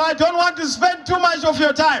 so I don't want to spend too much of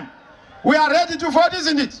your time. We are ready to vote,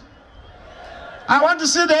 isn't it? I want to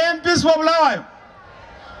see the MPs for Bulawayo.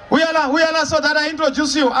 Uyala, so that I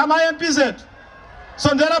introduce you. I'm MPZ.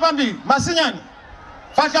 Sondela Bambi, Masinyani.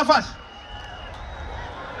 Fasha.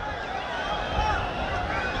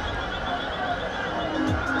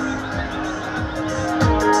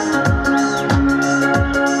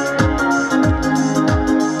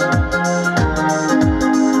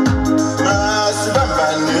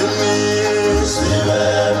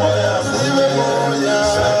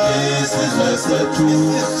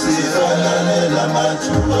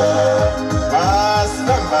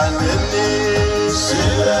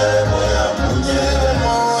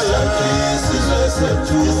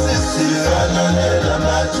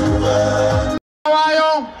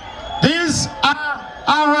 These are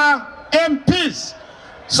our MPs.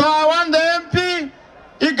 So I want the MP,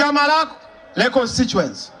 Igamalak, the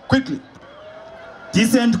constituents. Quickly.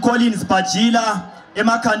 Decent Collins Bajila,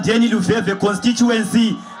 Emakandeni Luveve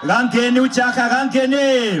constituency, Rangene Uchaka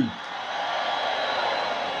Rangene.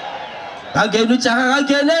 Rangene Uchaka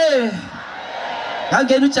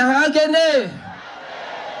Rangene.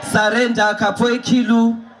 Sarenda Kapoe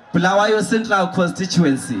Kilu, Bulawayo Central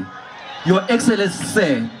Constituency. Your Excellency,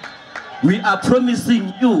 sir, we are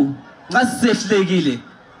promising you at least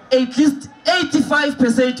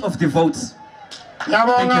 85% of the votes.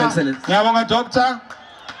 Thank you, Excellency. Nyabonga, Doctor.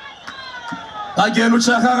 Again,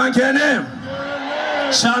 Uchaka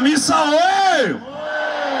Chamisa,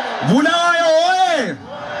 Bulawayo,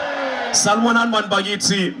 Salman Alman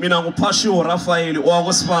Bagiti, Minangu Pashu, Rafael,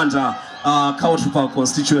 Oagosfanda, Kautupa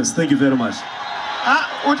constituents. Thank you very much.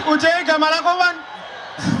 Ujeka Malakovan?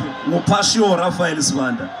 Mupashu, Rafael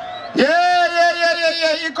Svanda.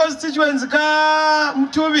 Yeah, constituents ka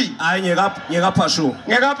Mtubi. Nyega Pashu.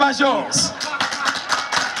 Nyega Pashu.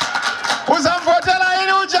 Uzamvotela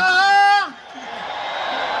ini ujaha.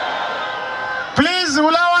 Please,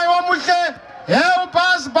 Bulawayo Muthe, help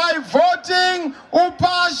us by voting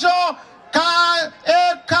Upasho ka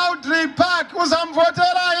Country Park.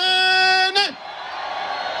 Uzamvotela ini.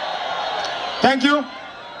 Thank you.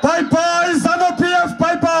 Bye-bye, Zano PF,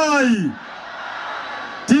 bye-bye.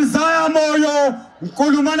 Desire Moyo,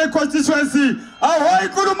 Kulumane constituency. Ahoy,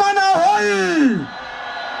 Kulumane, ahoy.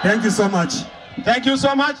 Thank you so much. Thank you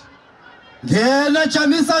so much. Gena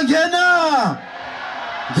Chamisa, Gena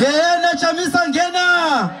Chamisa,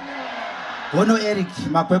 Gena. Ono Eric,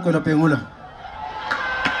 Makweko no Pengula.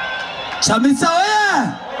 Chamisa,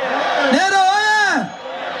 oye. Nero, oye.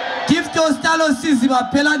 Gift your stalo sisi,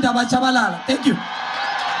 Pelanda, Bachabalala. Thank you.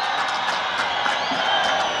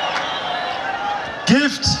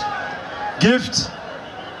 Gift.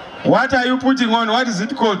 What are you putting on? What is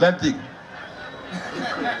it called, that thing?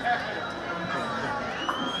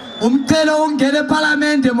 Umtelo ungene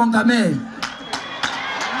parliament mongameli.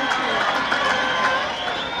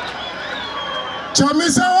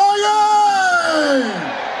 Chamisa oye!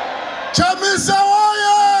 Chamisa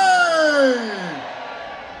oye!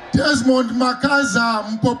 Desmond Makaza,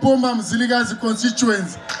 Mpopoma Mziligazi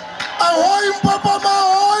constituents. Ahoy Mpopoma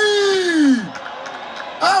ahoy!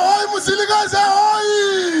 Ahoy Mziligazi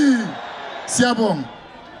ahoy! Siabong.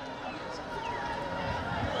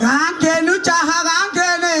 Gangenu chaha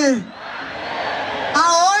gangene.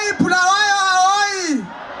 Ahoy Bulawayo ahoy.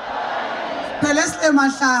 Pelesle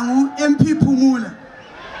Mahlangu MP Phumula.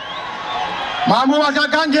 Mamu waka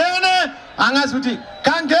kangene angasuthi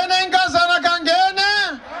kangene inkazana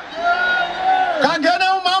kangene. Kangene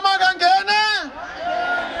umama kangene.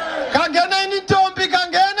 Kangene intombi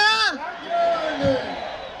kangene.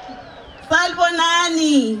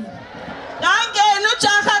 Falbonani. Gangenu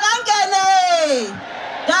chaha gangene.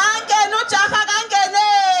 Gangenu chaha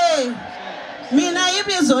gangene. Mina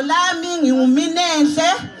ibizo lami nginguminenhle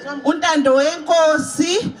untando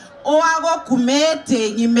wenkosi owako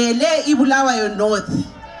Gumede ngimele iBulawayo North.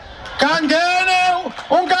 Kangene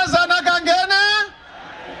unkazana kangene.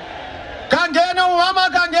 Kangene umama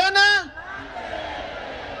kangene.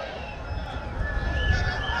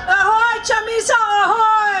 Ahoy Chamisa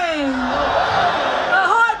ahoy.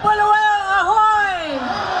 Ahoy Bulawayo ahoy.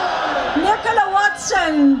 Nicola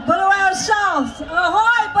Watson Bulawayo South.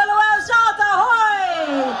 Ahoy Bulawayo South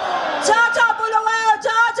ahoy. Tata Bulawayo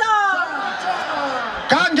tata.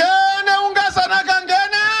 Kangene unkazana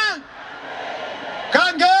kangene.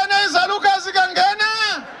 Kangene izalukazi kangene.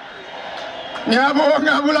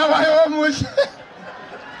 Ngiyabonga Bulawayo muhle.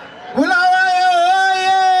 Bulawayo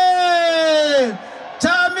oye!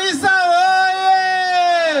 Chamisa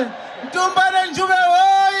oye! Tumbane Njube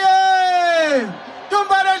oye!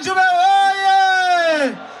 Tumbane Njube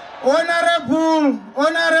oye!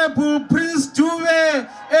 Honorable Prince Njube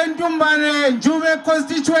and Tumbane Njube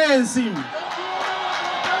constituency.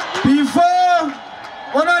 Before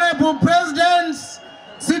Honorable President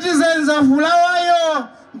citizens of Bulawayo,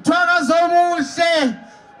 Mtwaka Zomuhle,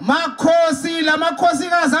 Makhosi, la Makhosi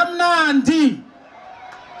Kazamnandi.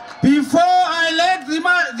 Before I let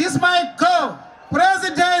this mic go,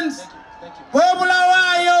 President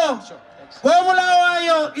Bulawayo,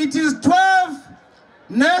 it is 12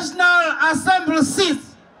 National Assembly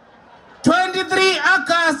seats, 23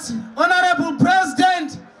 acres, Honorable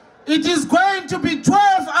President. It is going to be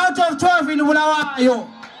 12 out of 12 in Bulawayo.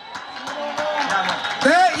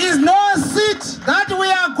 There is no seat that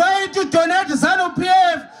we are going to donate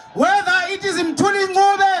ZANU-PF, whether it is in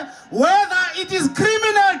Tulingube, whether it is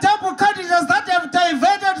criminal double candidates that have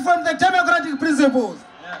diverted from the democratic principles.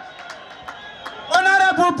 Yes.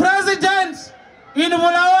 Honorable President, in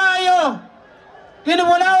Bulawayo, we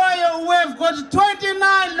have got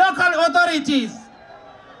 29 local authorities.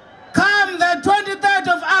 Come the 23rd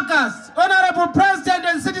of August, Honorable President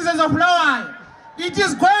and citizens of Bulawayo, it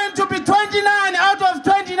is going to be 29 out of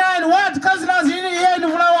 29 ward councillors here in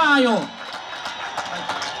Bulawayo.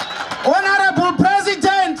 Honorable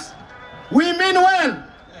President, we mean well.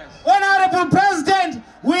 Yes. Honorable President,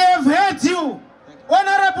 we have heard you.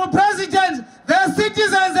 Honorable President, the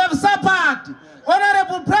citizens have suffered. Yes.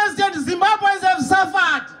 Honorable President, Zimbabweans have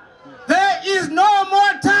suffered. Yes. There is no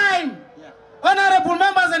more time. Yeah. Honorable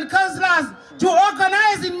members and councillors, to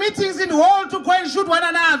organize in meetings in hall to go and shoot one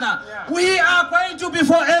another. Yeah. We are going to be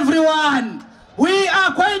for everyone. We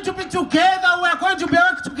are going to be together. We are going to be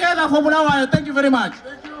work together for Bulawayo. Thank you very much.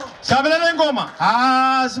 Thank you. Sabelele ngoma.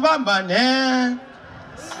 Sibambane.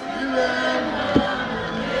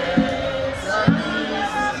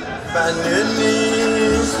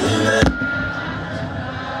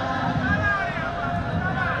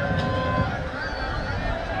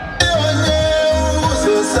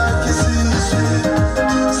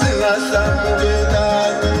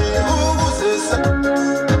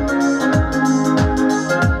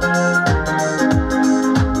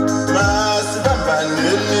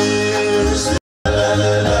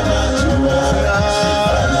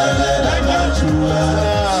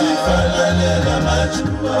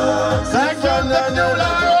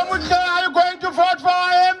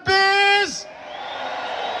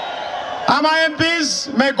 My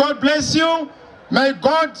MPs, may God bless you. May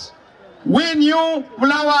God win you,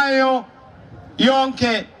 Bulawayo,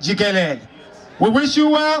 Yonke Jikelele. We wish you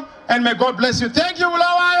well and may God bless you. Thank you,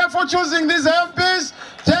 Bulawayo, for choosing these MPs.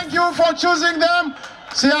 Thank you for choosing them.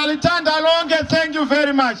 Sialitanda Longe, thank you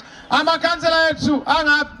very much. I'm a councillor too.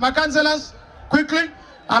 My councillors, quickly.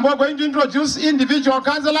 I'm going to introduce individual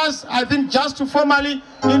councillors, I think just to formally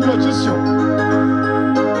introduce you.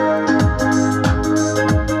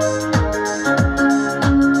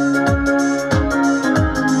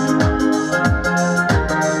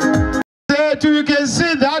 You can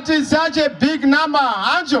see that is such a big number,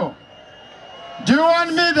 aren't you? Do you want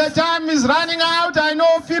me? The time is running out. I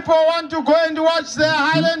know people want to go and watch the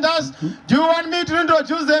Highlanders. Do you want me to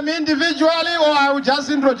introduce them individually or I will just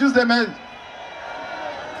introduce them as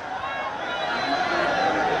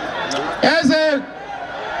a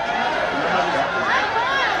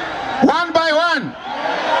one by one?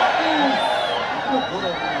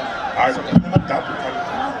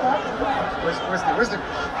 Where's the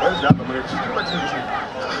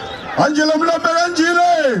Angela Mlombe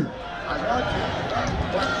Angile.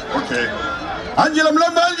 Okay. Angela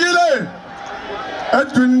Mlombe Angile.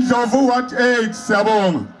 Edwin Jovu what 8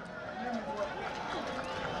 Sabong.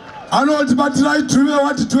 Arnold Batrai Trume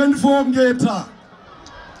what 24 Ngeta.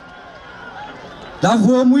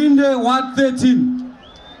 Davu Mwinde what 13.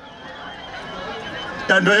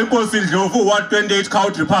 Tando Enkosi Jovu what 28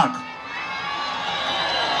 Country Park.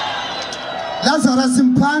 Lazarus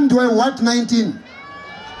Mpandwe, what 19?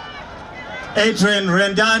 Adrian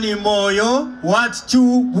Rendani Moyo, Ward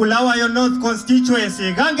 2, Bulawayo North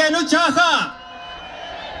Constituency. Gangenu Chaka.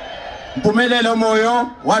 Mpumelelo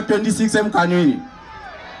Moyo, Ward 26 Mkanini.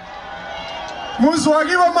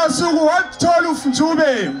 Muzwagiwa Masugu, Ward 12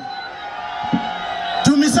 Mchube.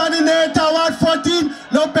 Tumisani Neta, Ward 14,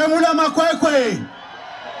 Lopemula Makwekwe.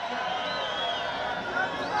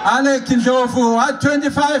 Ale Kinjofu, Ward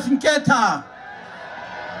 25 Nketa.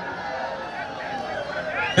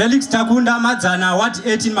 Felix Takunda Madzana, Ward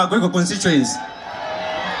 18 Magwego constituency.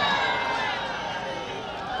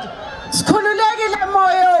 Skhululekile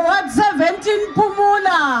Moyo, Ward 17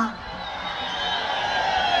 Pumula.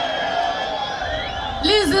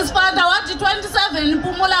 Liz Spanda, Ward 27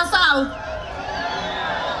 Pumula South.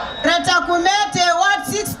 Reta Kumete, Ward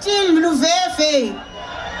 16 Mluvefe.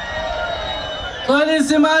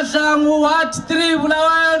 Kolisi Mashangu, Ward 3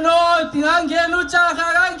 Bulawayo North. Ngangenu Chaka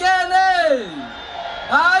Ngangene.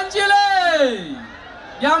 Angile!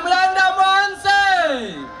 Yamlanda Monse!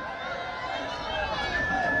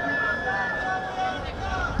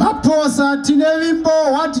 Maposa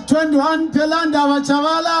Tinevimbo, what 21 Pelanda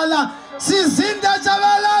Wachavalala, Sizinda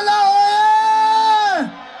Chavalala, oye!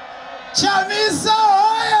 Chamisa,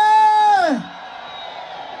 oye!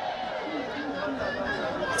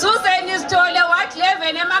 Susan is told what live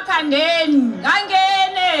in Makanden,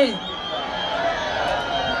 Gangene.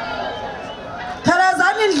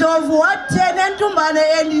 Tarazani Ndlovu, what 10 and Tumbane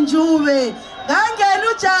and Juve,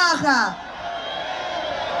 Gangenu Chaha.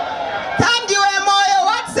 Tandi Moyo,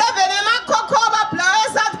 what 7 and Makokoba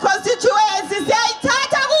Plaza constituency, say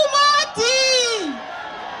Tata Gumoti.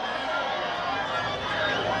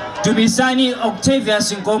 Tumisani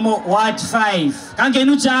Octavius Nkomo, Ward 5.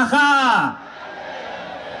 Gangenu Chaha.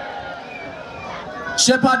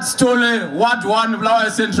 Shepherd Stole, Ward 1, Bulawayo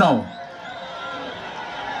Central.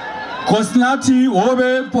 Kosnati,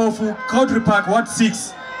 Obe, Pofu, Country Park, Ward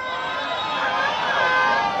 6.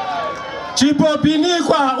 Chipo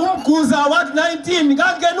Binikwa, Umkuza, Ward 19,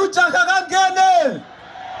 Gangenu Chaka Gangene.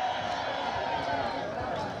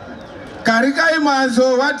 Karika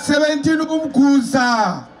Imazo, Ward 17,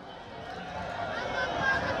 Umkuza.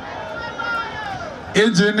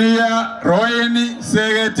 Engineer Royeni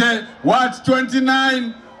Segete, Ward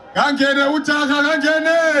 29, Gangene Uchaka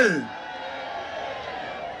Gangene.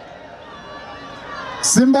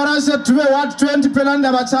 Simbarashe tuwe Ward 20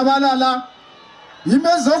 Pelanda Bachabalala.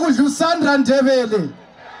 Imezogu Lusandra Ndevele.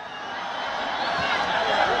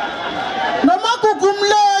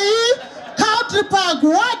 Namakukumlei, Country Park,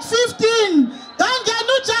 Ward 15,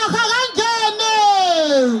 Gangene Uchaka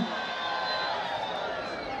Gangene.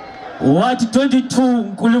 Ward 22,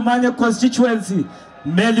 Nkulumane constituency,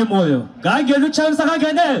 Melimoyo. Gangene Chamisa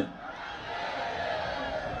Gangene.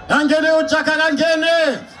 Gangene Uchaka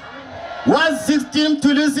Gangene. 116 to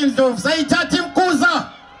listen to Saitatim Kuza.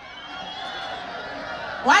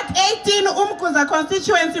 What 18 Umkuza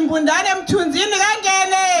constituency Mbundane Mtunzini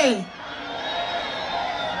Gangene.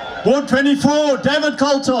 Ward 24, David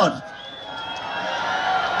Coltod.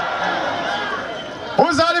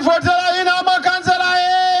 Uzali Fotela ina makansela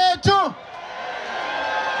yetu.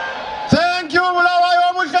 Thank you,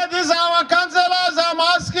 Bulawayo Muhle. These are our councillors. I'm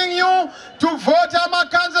asking you to vote our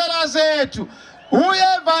councillors yetu.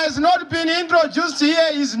 Whoever has not been introduced here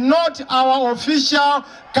is not our official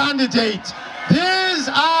candidate. These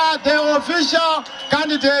are the official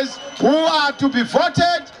candidates who are to be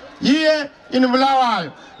voted here in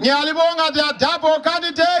Bulawayo. Nyalibonga, there are double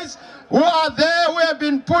candidates who are there, who have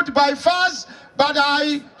been put by FAS, but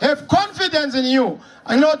I have confidence in you.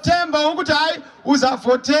 I know Temba Ungutai,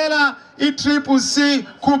 uzafotela i-CCC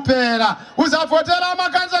kupera. Uzafotela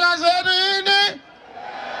makansela zetu ini.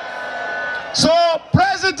 So,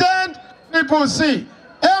 President, CCC,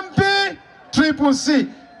 MP,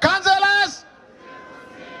 CCC, councillors,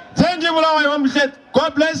 thank you, Bulawayo.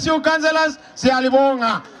 God bless you, councillors.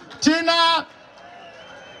 Siyalibonga. Tina,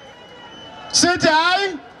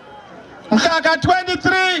 Sitai, Mkaka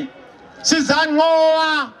 23,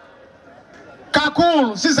 Sizangoa,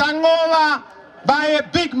 Kakul, Sizangoa by a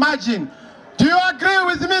big margin. Do you agree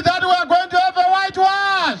with me that we are going to have a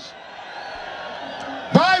whitewash?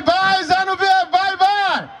 Bye-bye, ZANU-PF,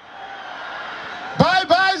 bye-bye.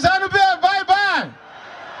 Bye-bye, ZANU-PF, bye-bye.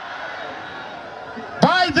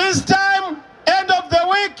 By this time, end of the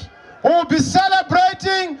week, we'll be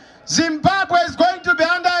celebrating. Zimbabwe is going to be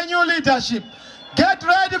under a new leadership. Get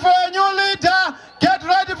ready for a new leader. Get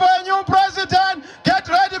ready for a new president. Get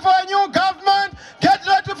ready for a new government. Get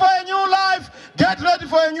ready for a new life. Get ready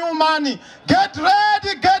for a new money. Get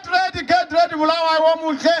ready, get ready, get ready. Bulawayo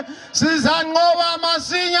Muhle. Sizangoba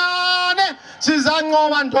masinyane.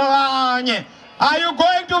 Sizangoba ntoanye. Are you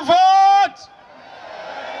going to vote?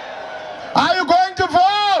 Are you going to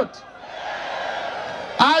vote?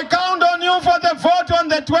 I count on you for the vote on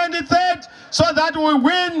the 23rd so that we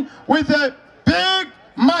win with a big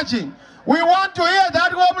margin. We want to hear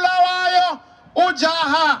that Bulawayo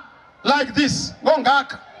ujaha like this.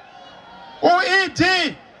 Gongaka.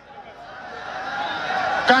 Uiti.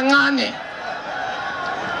 Kangane.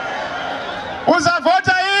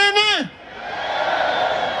 Uzavota ini.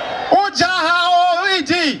 Ujaha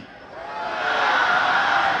uiti.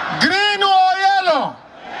 Green or yellow?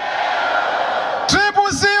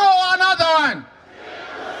 CCC or another one?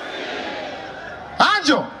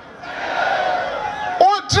 Anjo?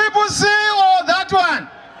 Or CCC or that one?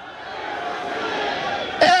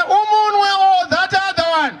 Umunwe or that other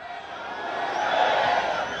one?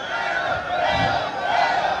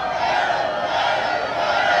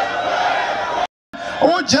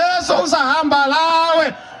 Ujesu usahamba lawe.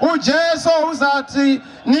 Ujesu leso uzathi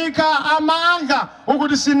nika amandla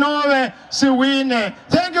ukuthi sinowe siwine.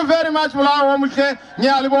 Thank you very much Bulawayo omuhle,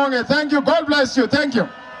 ngiyalibonga. Thank you, God bless you. Thank you.